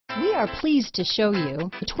We are pleased to show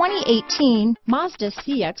you the 2018 Mazda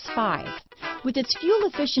CX-5. With its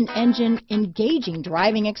fuel-efficient engine, engaging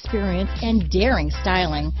driving experience, and daring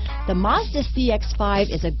styling, the Mazda CX-5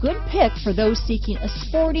 is a good pick for those seeking a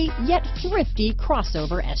sporty yet thrifty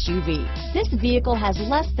crossover SUV. This vehicle has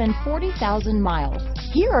less than 40,000 miles.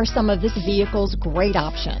 Here are some of this vehicle's great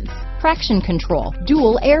options: traction control,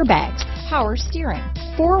 dual airbags, power steering,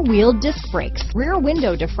 four-wheel disc brakes, rear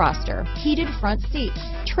window defroster, heated front seats,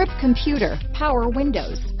 trip computer, power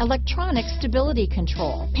windows, electronic stability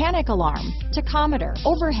control, panic alarm, tachometer,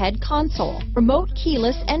 overhead console, remote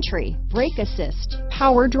keyless entry, brake assist,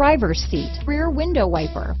 power driver's seat, rear window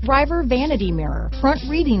wiper, driver vanity mirror, front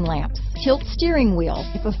reading lamps, tilt steering wheel.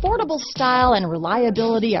 If affordable style and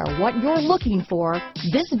reliability are what you're looking for,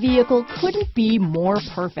 this vehicle couldn't be more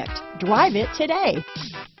perfect. Drive it today.